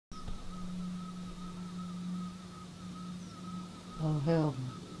Oh, hell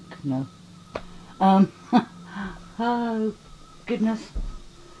no. Um, oh, goodness.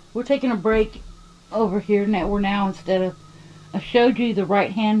 We're taking a break over here now. We're now, instead of, I showed you the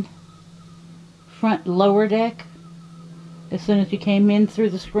right hand front lower deck. As soon as you came in through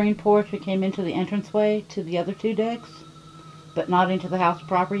the screen porch, you came into the entranceway to the other two decks, but not into the house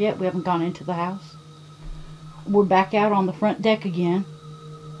proper yet. We haven't gone into the house. We're back out on the front deck again,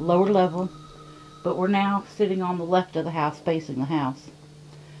 lower level, but we're now sitting on the left of the house, facing the house.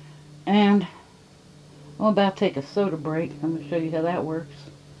 And I'm about to take a soda break. I'm going to show you how that works,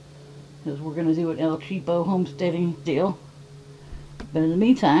 because we're going to do an El Cheapo homesteading deal. But in the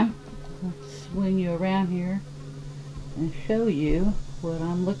meantime, let's swing you around here and show you what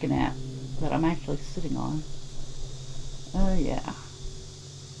I'm looking at, that I'm actually sitting on. Oh yeah.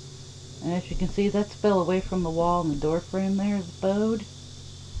 And as you can see, that's fell away from the wall, and the door frame there is bowed.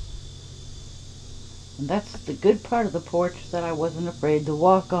 And that's the good part of the porch that I wasn't afraid to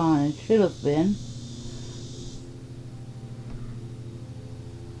walk on. It should have been.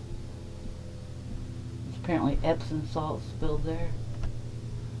 There's apparently Epsom salt spilled there.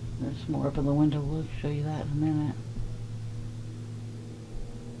 There's more up in the window. We'll show you that in a minute.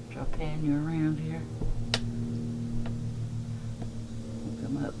 I'll pan you around here. We'll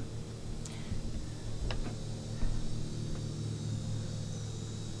come up.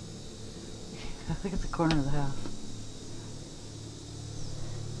 I think it's the corner of the house.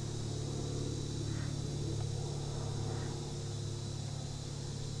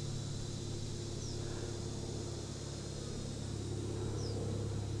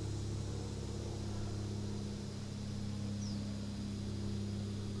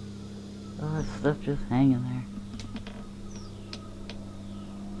 Oh, that stuff just hanging there.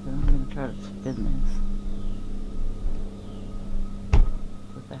 So I'm going to try to spin this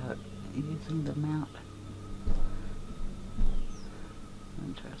without using the mount.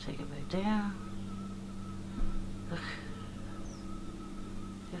 And try to take it back down.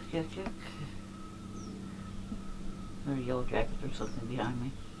 Yuck, yuck, yuck. There's a yellow jacket or something behind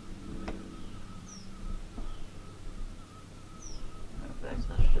me. In fact,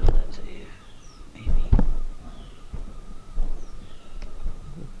 I'll show that to you. Maybe.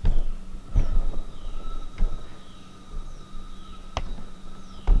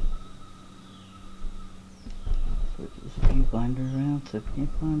 Switch this viewfinder around so I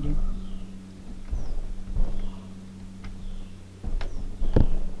can't find you.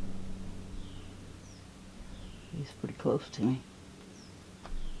 He's pretty close to me.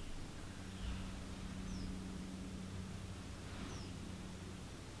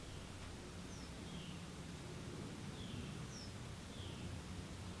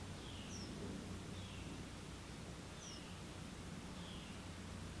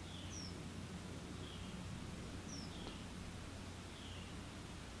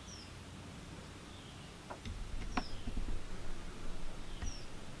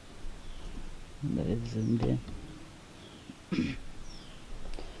 That is zoomed in.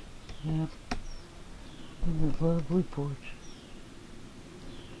 Yeah. Look at the lovely porch.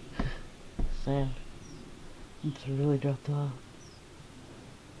 Sad. It's really dropped off.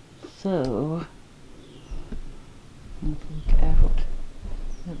 So, let's look out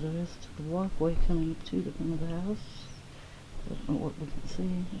at the rest of the walkway coming up to the front of the house. That's not what we can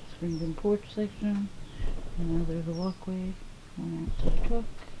see. It's screened in porch section. And now there's a walkway going out to the truck.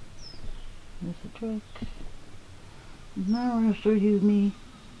 There's the truck. Now we're going to show you me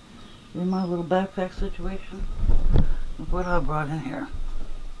in my little backpack situation of what I brought in here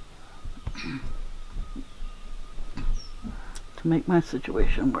to make my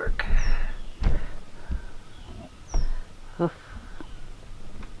situation work. Oof.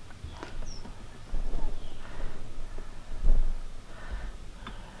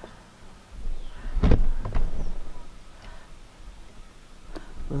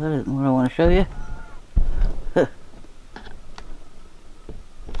 Well, that isn't what I want to show you.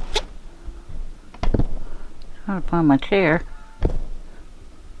 Trying to find my chair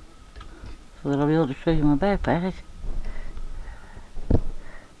so that I'll be able to show you my backpack.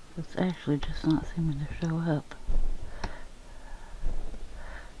 It's actually just not seeming to show up.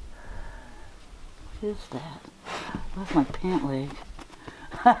 What is that? That's my pant leg.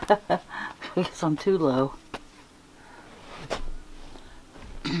 I guess I'm too low.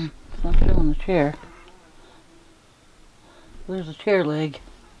 It's not showing the chair. There's a chair leg.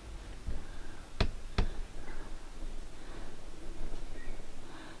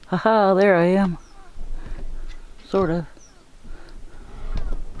 Haha, there I am. Sort of.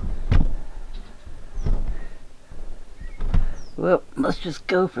 Well, let's just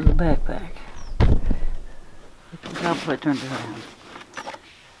go for the backpack. How do I turn it around?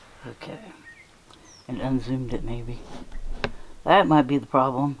 Okay. And unzoomed it maybe. That might be the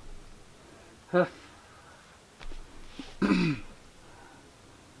problem. Huh.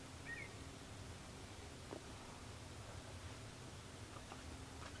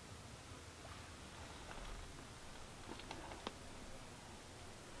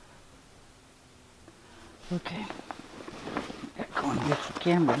 Okay. Going to get the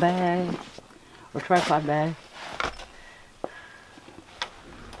camera bag or tripod bag.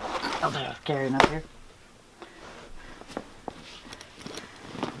 Oh, there's carrying up here.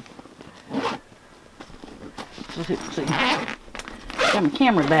 See, got my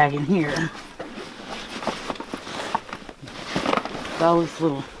camera bag in here. Got all these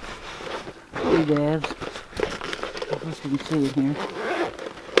little doodads. I hope you can see it here.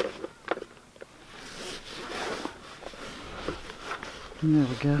 And there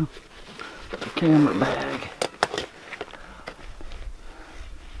we go. The camera bag.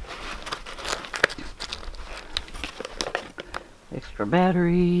 Extra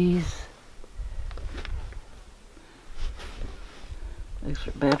batteries.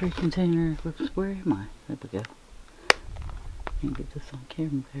 Extra battery container. Whoops, where am I? There we go. Can't get this on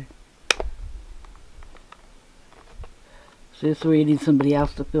camera there. So this way you need somebody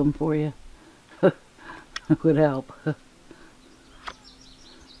else to film for you. Would help.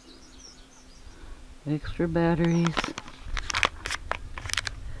 Extra batteries.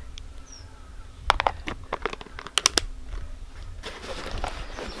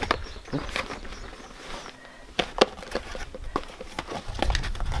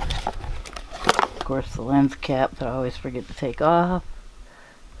 Of course, the lens cap that I always forget to take off.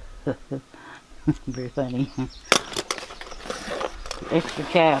 Very funny. Extra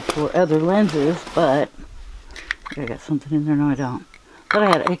cap for other lenses, but I got something in there. No, I don't. Thought I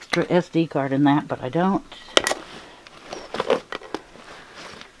had an extra SD card in that, but I don't.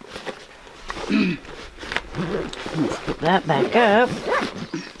 Let's put that back up.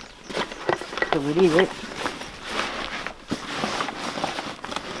 So we need it.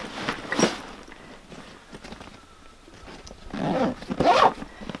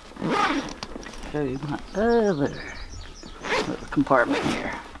 Show you my other little compartment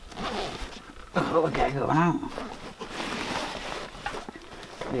here. Oh, what we got going on?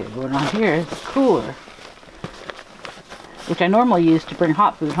 Going on here is a cooler, which I normally use to bring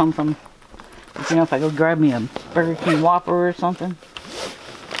hot food home from, you know, if I go grab me a Burger King Whopper or something.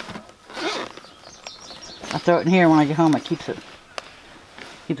 I throw it in here when I get home. It keeps it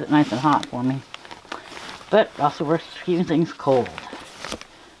nice and hot for me, but also works for keeping things cold.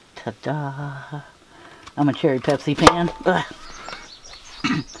 Ta-da! I'm a cherry Pepsi fan.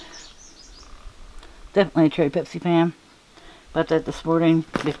 Definitely a cherry Pepsi fan. Bought that this morning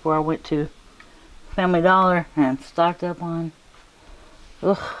before I went to Family Dollar and stocked up on 2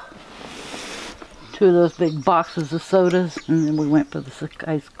 of those big boxes of sodas, and then we went for the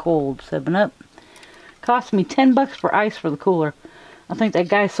ice cold 7-Up. Cost me $10 for ice for the cooler. I think that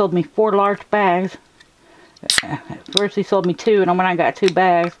guy sold me 4 large bags. At first he sold me 2, and I went and got 2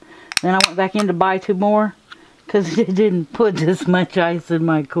 bags. Then I went back in to buy 2 more because it didn't put this much ice in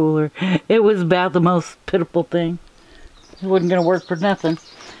my cooler. It was about the most pitiful thing. It wasn't going to work for nothing.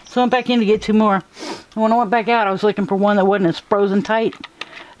 So I went back in to get 2 more. And when I went back out, I was looking for one that wasn't as frozen tight.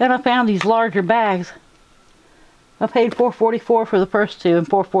 Then I found these larger bags. I paid $4.44 for the first 2 and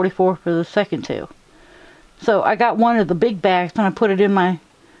 $4.44 for the second 2. So I got one of the big bags and I put it in my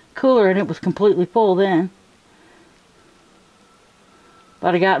cooler and it was completely full then.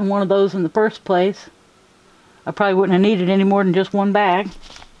 But I got one of those in the first place. I probably wouldn't have needed any more than just 1 bag.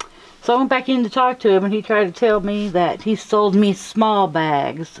 So I went back in to talk to him, and he tried to tell me that he sold me small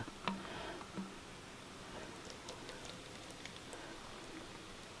bags.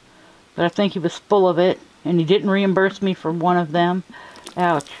 But I think he was full of it, and he didn't reimburse me for one of them.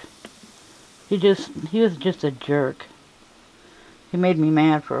 Ouch. He was just a jerk. He made me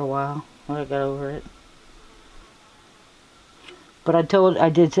mad for a while when I got over it. But I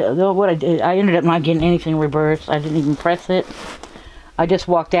ended up not getting anything reversed. I didn't even press it. I just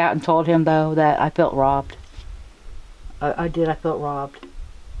walked out and told him, though, that I felt robbed. I felt robbed.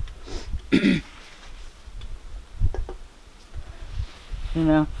 You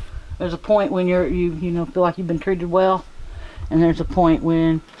know, there's a point when you feel like you've been treated well, and there's a point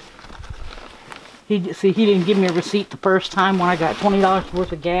when he didn't give me a receipt the first time when I got $20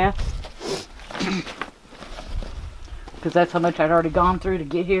 worth of gas. Because that's how much I'd already gone through to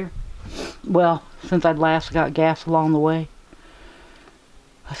get here. Well, since I'd last got gas along the way.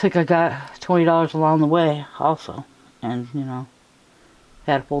 I think I got $20 along the way also. And, you know,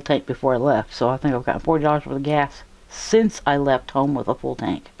 had a full tank before I left. So I think I've gotten $40 worth of gas since I left home with a full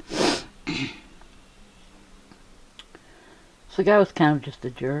tank. So the guy was kind of just a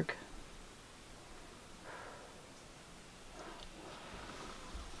jerk.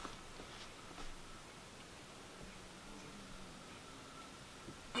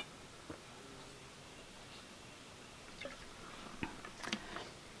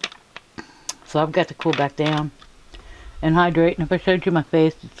 So I've got to cool back down and hydrate. And if I showed you my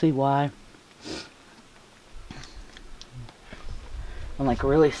face, you'd see why. I'm like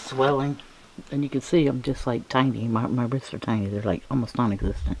really swelling. And you can see I'm just like tiny. My wrists are tiny. They're like almost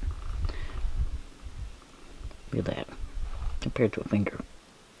non-existent. Look at that. Compared to a finger.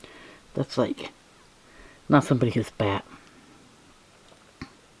 That's like not somebody who's fat.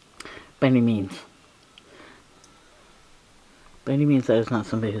 By any means. By any means, that is not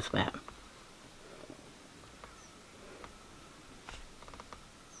somebody who's fat.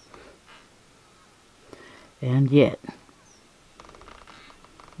 And yet,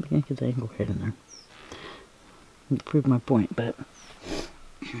 I can't get the angle right in there. To prove my point, but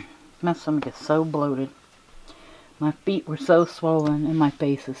my stomach is so bloated. My feet were so swollen, and my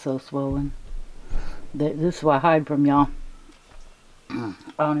face is so swollen. That this is why I hide from y'all. I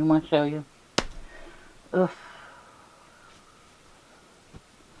don't even want to show you. Ugh.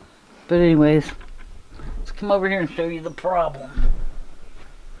 But anyways, let's come over here and show you the problem.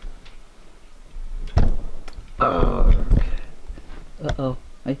 Uh-oh,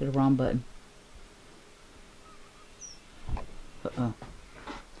 I hit the wrong button. Uh-oh.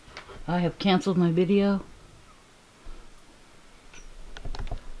 I have canceled my video.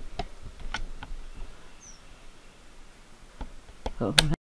 Oh.